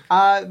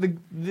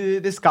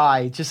 This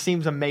guy just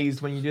seems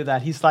amazed when you do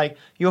that. He's like,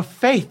 your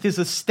faith is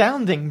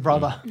astounding,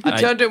 brother. I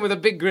turned to him with a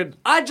big grin.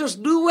 I just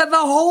knew where the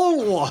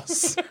hole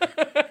was.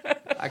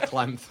 I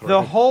climbed through.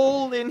 The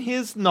hole in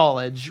his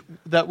knowledge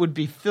that would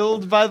be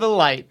filled by the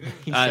light,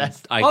 he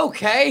says.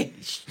 Okay.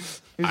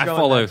 Who's I going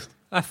follow. next?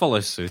 I follow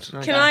suit.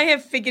 Can I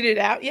have figured it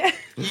out yet?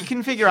 You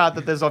can figure out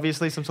that there's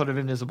obviously some sort of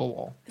invisible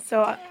wall.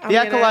 So I'm The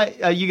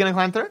acolyte, are you going to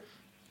climb through?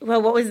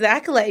 Well, what was the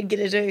accolade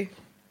gonna do?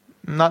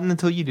 Not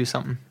until you do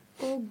something.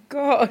 Oh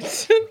God,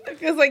 it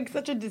feels like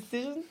such a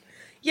decision.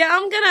 Yeah,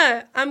 I'm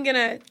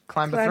gonna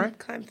Climber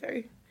climb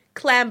through,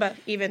 clamber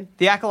even.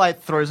 The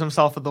acolyte throws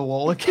himself at the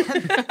wall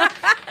again.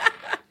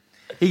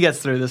 He gets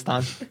through this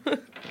time.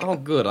 Oh,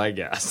 good, I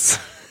guess.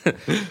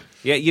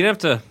 Yeah, you don't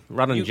have to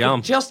run and You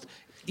jump. just,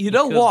 you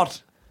know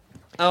what?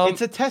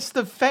 It's a test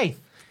of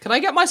faith. Can I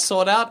get my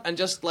sword out and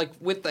just, like,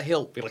 with the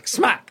hilt, be like,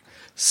 smack,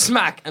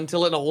 smack,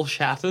 until it all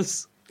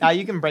shatters?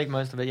 You can break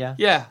most of it, yeah.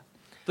 Yeah.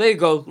 There you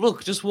go.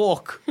 Look, just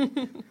walk.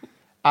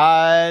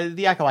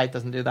 The acolyte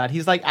doesn't do that.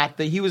 He's like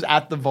he was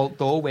at the vault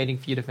door waiting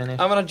for you to finish.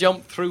 I'm going to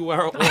jump through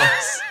where it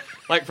was.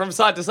 Like, from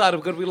side to side, I'm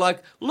going to be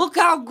like, look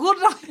how good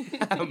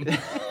I am.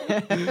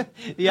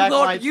 The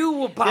acolyte, you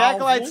were powerful. The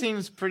acolyte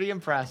seems pretty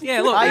impressed.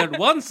 Yeah, look, on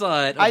one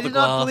side of I the did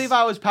glass. not believe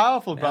I was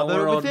powerful, brother.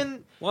 we're on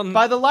Within, one-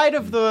 by the light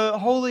of the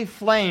holy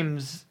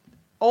flames,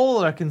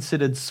 all are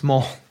considered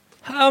small.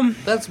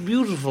 That's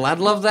beautiful. I'd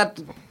love that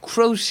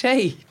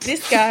crochet.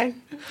 This guy.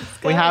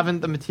 We haven't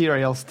the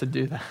materials to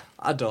do that.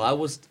 I don't. I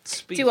was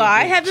speaking. Do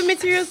I have the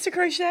materials to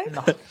crochet?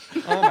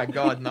 Oh my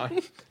god, no.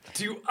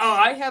 Do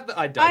I have the?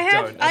 I don't.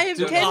 I have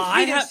 10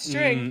 feet of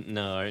string.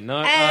 No.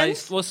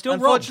 And- Well, still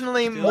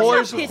Unfortunately, What more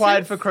about is required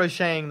pittance? for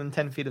crocheting than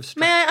 10 feet of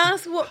string. May I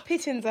ask what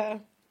pittons are?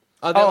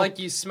 Are they like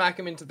you smack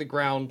them into the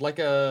ground like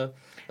a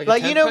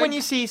Like, a you know tent when peg?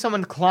 you see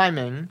someone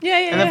climbing, Yeah,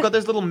 and yeah. they've got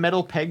those little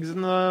metal pegs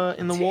in the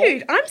wall.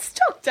 Dude, I'm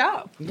stocked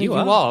up. You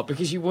are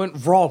because you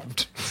weren't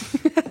robbed.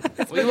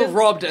 We were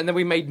robbed, and then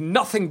we made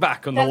nothing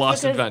back on the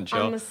last because adventure.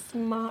 I'm a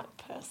smart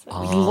person.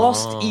 We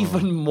lost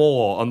even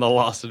more on the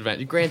last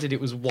adventure. Granted, it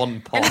was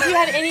one pot. And if you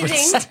had but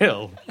anything,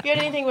 still, if you had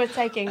anything worth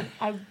taking,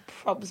 I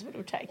probably would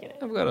have taken it.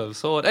 I've got a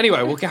sword.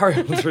 Anyway, we'll carry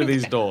on through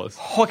these doors.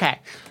 Okay.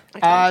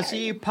 So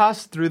you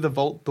pass through the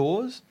vault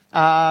doors.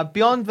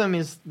 Beyond them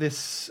is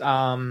this,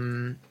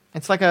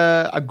 it's like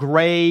a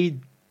grey,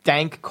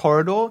 dank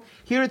corridor.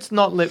 Here it's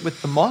not lit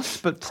with the moss,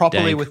 but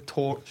properly dank. with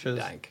torches.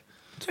 Dank.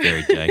 It's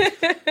very dank.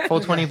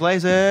 420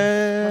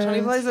 blazers.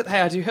 Tony plays it. Hey,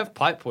 I do have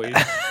pipe weed.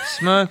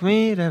 Smoke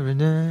weed every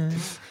day.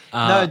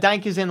 No,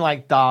 dank is in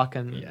like dark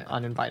and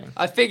uninviting.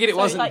 I figured it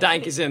wasn't like-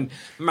 dank as in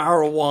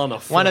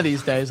marijuana. One of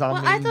these days I'll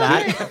Well, I mean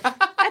that.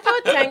 thought I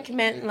thought dank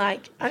meant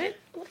like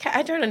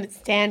I don't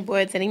understand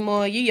words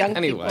anymore. You young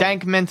Anyway. people.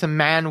 Dank meant a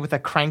man with a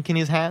crank in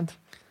his hand.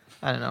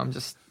 I don't know, I'm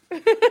just...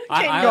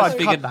 I God, always cut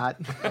figured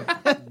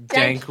that.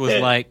 dank was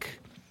like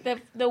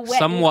The wet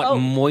somewhat oh,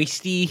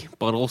 moisty,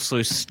 but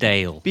also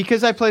stale.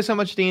 Because I play so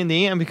much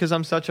D&D and because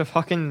I'm such a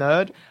fucking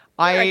nerd,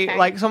 okay.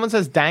 like someone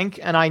says dank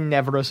and I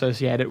never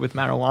associate it with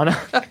marijuana.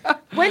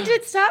 When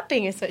did it start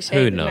being associated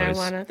Who with knows?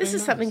 marijuana? This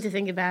is something to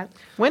think about.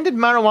 When did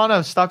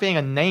marijuana start being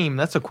a name?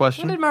 That's a When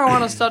question. did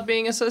marijuana start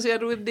being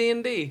associated with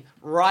D&D?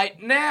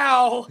 Right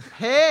now. Brought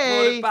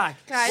Hey, it back.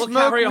 Guys, We'll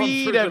smoke carry on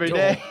weed through the every door.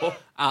 day.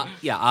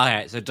 Yeah,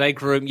 okay. So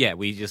dank room, yeah,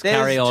 we just there's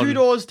carry on. 2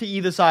 doors to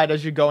either side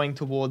as you're going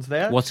towards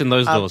there. What's in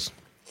those doors?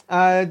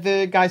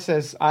 The guy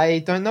says, I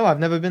don't know, I've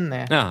never been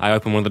there. No, I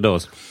open one of the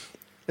doors.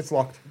 It's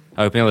locked.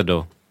 I open the other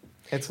door.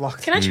 It's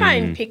locked. Can I try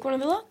and pick one of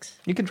the locks?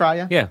 You can try,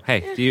 yeah. Yeah,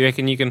 hey, do you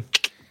reckon you can...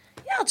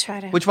 Yeah, I'll try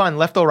to. Which one,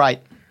 left or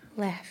right?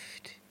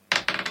 Left.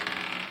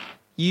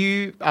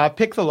 You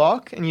pick the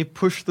lock and you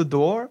push the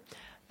door.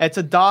 It's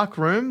a dark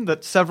room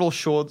that several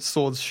short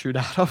swords shoot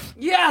out of.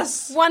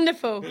 Yes!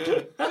 Wonderful. Damn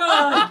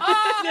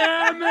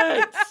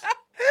it!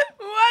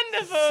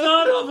 Wonderful.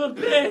 Son of a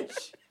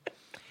bitch!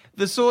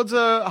 The swords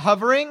are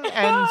hovering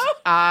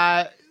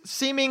and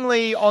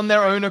seemingly on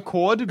their own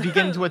accord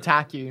begin to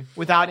attack you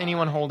without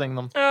anyone holding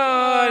them.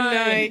 Oh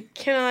no!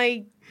 Can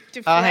I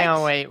deflect? Hang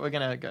on, wait. We're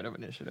going to go to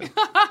initiative.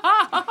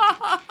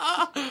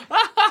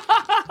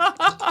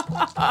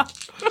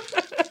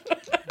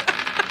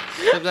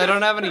 If they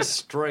don't have any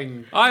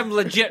string. I'm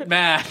legit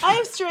mad. I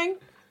have string.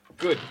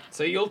 Good.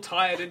 So you'll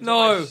tie it into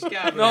No, my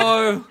scabbard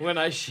no. when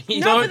I sheath No,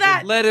 for Don't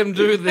that. let him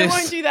do I this.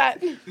 won't do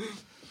that.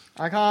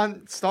 I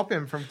can't stop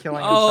him from killing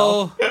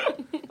himself.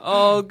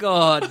 Oh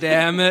god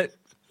damn it.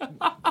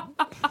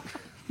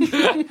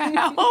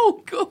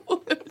 Oh,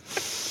 good.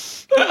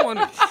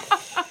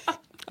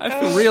 I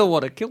for real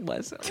want to kill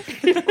myself.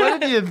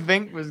 What did you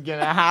think was going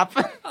to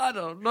happen? I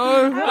don't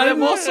know. Are there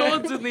more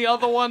swords in the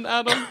other one,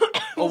 Adam?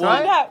 Or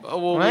find out.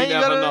 Well, Well, we you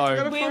never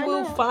gotta know. We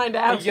will find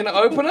out. Are you going to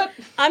open it?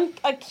 I'm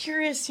a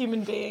curious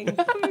human being.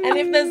 And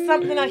if there's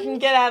something I can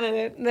get out of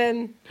it,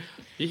 then...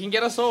 You can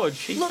get a sword.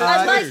 She's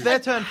It's their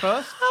turn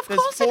first.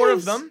 There's four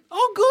of them.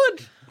 Oh,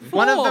 good.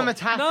 One of Four. them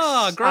attacks.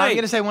 No, great. I'm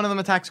going to say one of them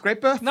attacks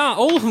Greatbirth. No,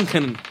 all of them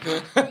can.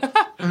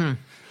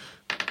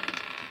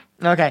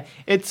 Okay,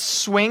 it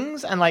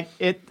swings and like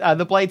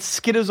the blade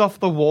skitters off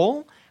the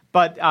wall,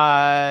 but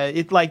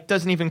it like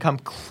doesn't even come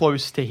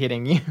close to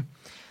hitting you.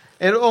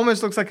 It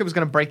almost looks like it was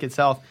going to break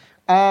itself.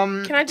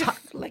 Can I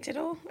deflect it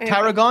all? Anyway.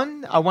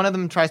 Tarragon, one of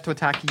them tries to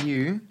attack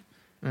you.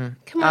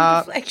 Come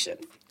on, deflection.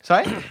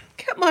 Sorry,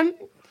 Come on.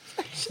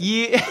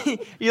 you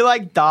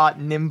like dart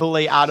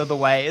nimbly out of the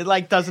way. It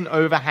like does an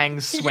overhang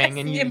swing,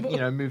 Yes, and nimble.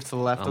 you move to the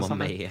left or I'm a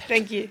something. man.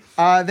 Thank you.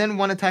 Then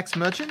one attacks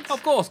Merchant.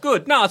 Of course,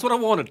 good. No, that's what I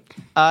wanted.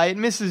 It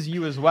misses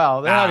you as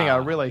well. They're having a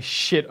really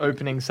shit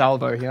opening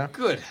salvo here.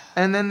 Good.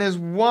 And then there's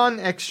one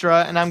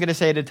extra, and I'm going to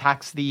say it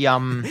attacks the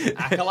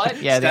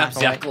Acolyte? yeah, the Stabs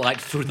the acolyte.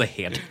 acolyte through the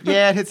head.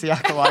 Yeah, it hits the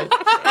acolyte.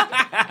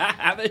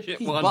 Have a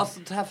shit You one.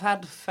 mustn't have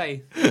had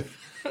faith.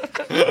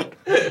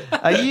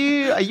 Are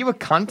you a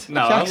cunt?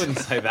 No, I Jackson?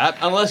 wouldn't say that.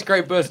 Unless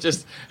Great Birth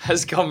just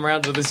has come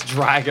around to this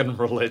dragon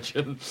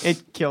religion.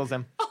 It kills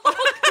him. Oh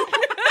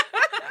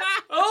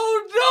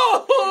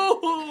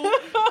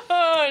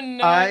Oh,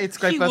 no.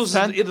 It's no! He Great was Birth's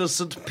an turn.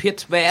 innocent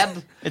pit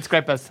man. It's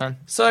Great Birth's turn.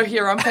 So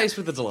here, I'm faced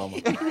with a dilemma.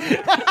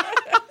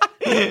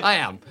 I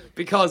am.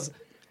 Because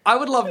I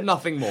would love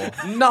nothing more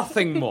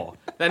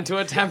than to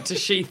attempt to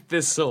sheath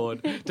this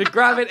sword, to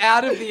grab it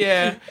out of the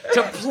air,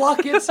 to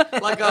pluck it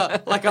like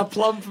a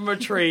plum from a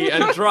tree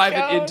and drive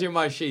it into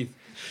my sheath.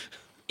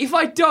 If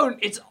I don't,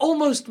 it's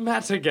almost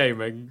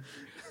metagaming.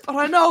 But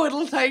I know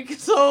it'll take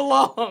so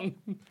long.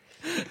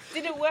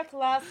 Did it work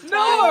last time?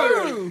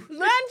 No! Learn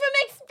from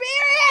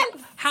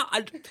experience! How?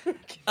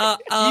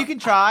 You can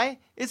try.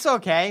 It's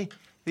okay.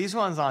 These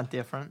ones aren't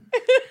different.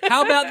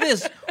 How about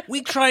this?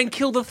 We try and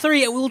kill the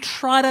three, and we'll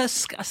try to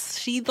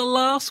see the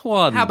last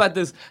one. How about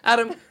this?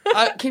 Adam,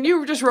 can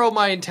you just roll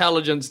my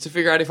intelligence to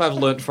figure out if I've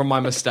learnt from my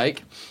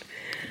mistake?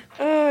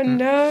 Oh,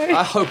 no.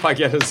 I hope I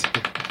get a 0.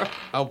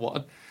 I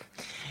won.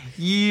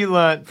 You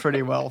learnt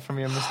pretty well from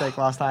your mistake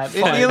last time.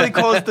 It nearly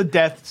caused the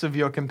deaths of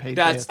your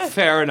compatriots. That's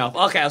fair enough.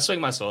 Okay, I'll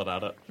swing my sword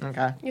at it.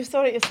 Okay. You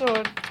sword at your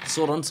sword.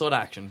 Sword on sword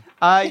action.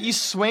 You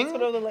swing,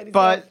 what all the ladies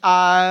but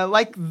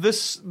like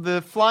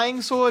the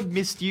flying sword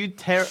missed you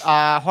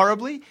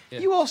horribly. Yeah.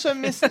 You also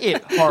missed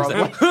it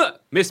horribly.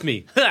 Miss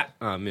me.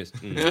 Miss.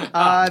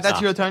 That's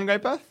your turn,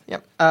 Great Birth.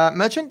 Yep.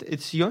 Merchant,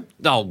 it's your.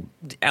 Oh,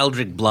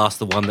 Eldritch Blast,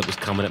 the one that was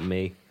coming at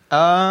me.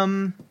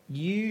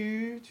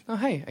 You. Oh,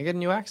 hey, I get a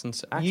new action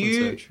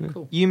search.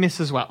 Cool. You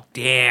miss as well.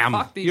 Damn.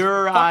 Fuck these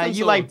You're fucking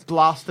you like swords.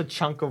 blast a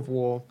chunk of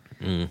wall.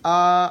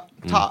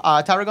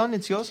 Tarragon,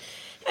 it's yours.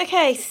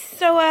 Okay,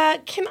 so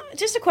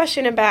just a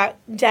question about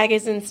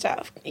daggers and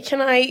stuff. Can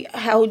I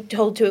hold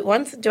two at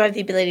once? Do I have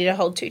the ability to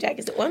hold two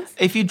daggers at once?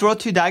 If you draw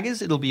 2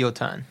 daggers, it'll be your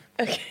turn.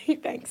 Okay,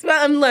 thanks.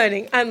 Well, I'm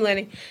learning.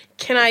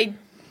 Can I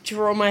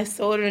draw my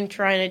sword and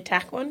try and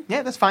attack one?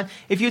 Yeah, that's fine.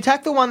 If you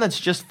attack the one that's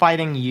just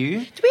fighting you,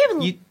 Do we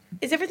have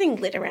is everything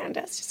lit around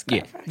us? Just to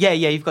clarify. yeah,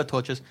 you've got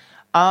torches.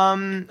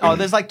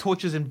 There's like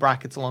torches in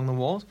brackets along the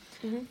walls.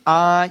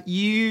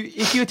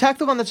 If you attack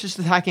the one that's just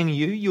attacking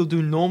you, you'll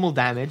do normal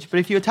damage. But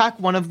if you attack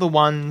one of the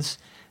ones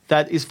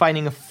that is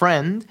fighting a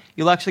friend,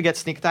 you'll actually get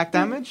sneak attack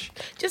damage.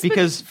 Just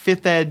because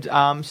 5th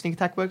ed sneak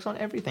attack works on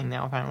everything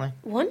now, apparently.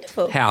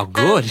 Wonderful. How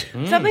good.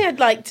 Something I'd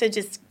like to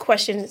just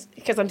question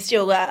because I'm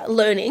still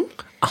learning.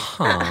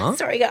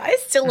 Sorry,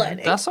 guys, still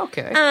learning. That's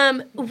okay.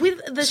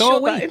 With the So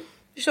are we.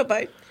 short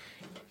bow,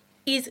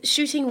 is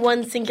shooting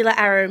one singular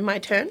arrow my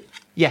turn?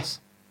 Yes.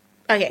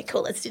 Okay,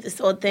 cool. Let's do the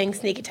sword thing.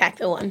 Sneak attack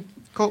the one.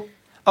 Cool.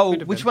 Oh,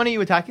 which one are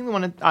you attacking? The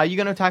one are you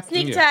going to attack?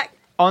 Sneak attack.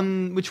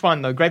 On which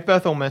one, though? Great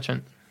Birth or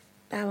Merchant?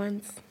 That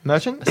one's.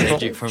 Merchant?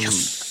 Magic from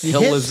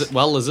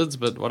lizards,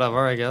 but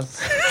whatever, I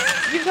guess.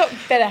 You've got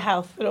better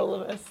health than all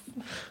of us.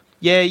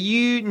 Yeah,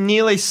 you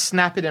nearly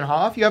snap it in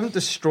half. You haven't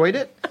destroyed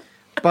it,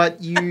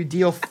 but you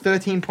deal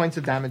 13 points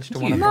of damage to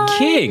one of them.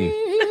 King.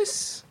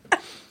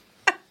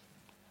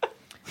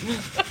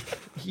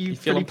 You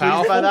feeling pretty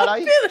pleased by that, are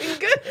you? Feeling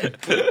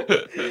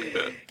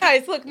good.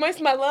 Guys, look, most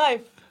of my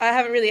life, I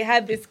haven't really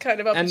had this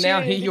kind of And opportunity.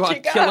 now here you are to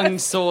killing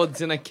ass.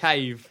 swords in a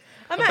cave.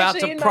 I'm about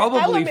actually to in my probably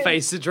element.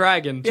 face a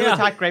dragon. To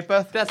attack Great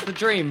Birth. That's the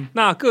dream.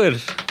 Nah, good.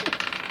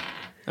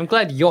 I'm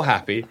glad you're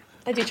happy.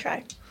 I do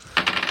try.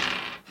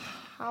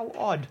 How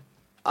odd.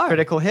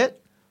 Critical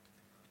hit.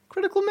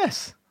 Critical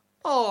miss.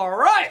 All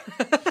right.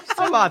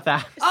 How about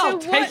that? I'll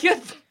take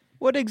it.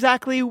 What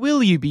exactly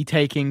will you be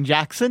taking,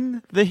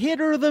 Jackson? The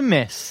hit or the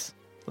miss?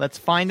 Let's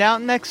find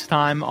out next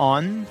time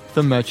on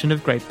The Merchant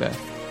of Great Birth.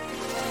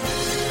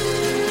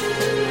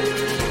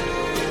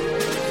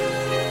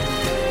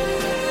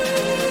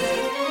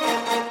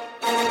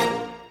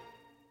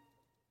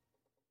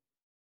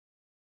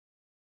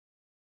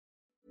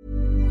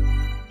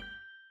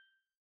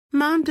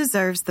 Mom Mom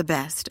deserves the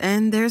best,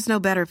 and there's no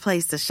better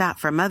place to shop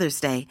for Mother's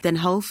Day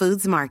than Whole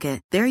Foods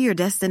Market. They're your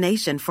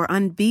destination for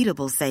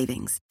unbeatable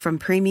savings, from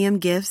premium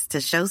gifts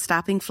to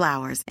show-stopping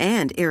flowers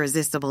and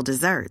irresistible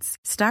desserts.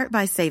 Start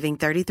by saving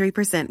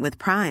 33% with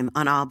Prime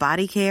on all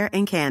body care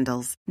and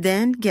candles.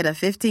 Then get a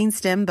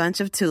 15-stem bunch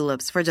of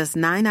tulips for just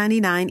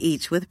 $9.99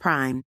 each with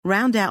Prime.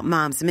 Round out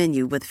Mom's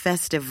menu with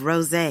festive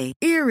rosé,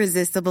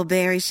 irresistible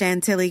berry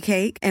chantilly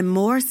cake, and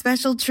more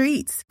special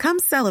treats. Come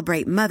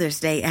celebrate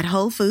Mother's Day at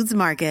Whole Foods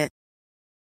Market.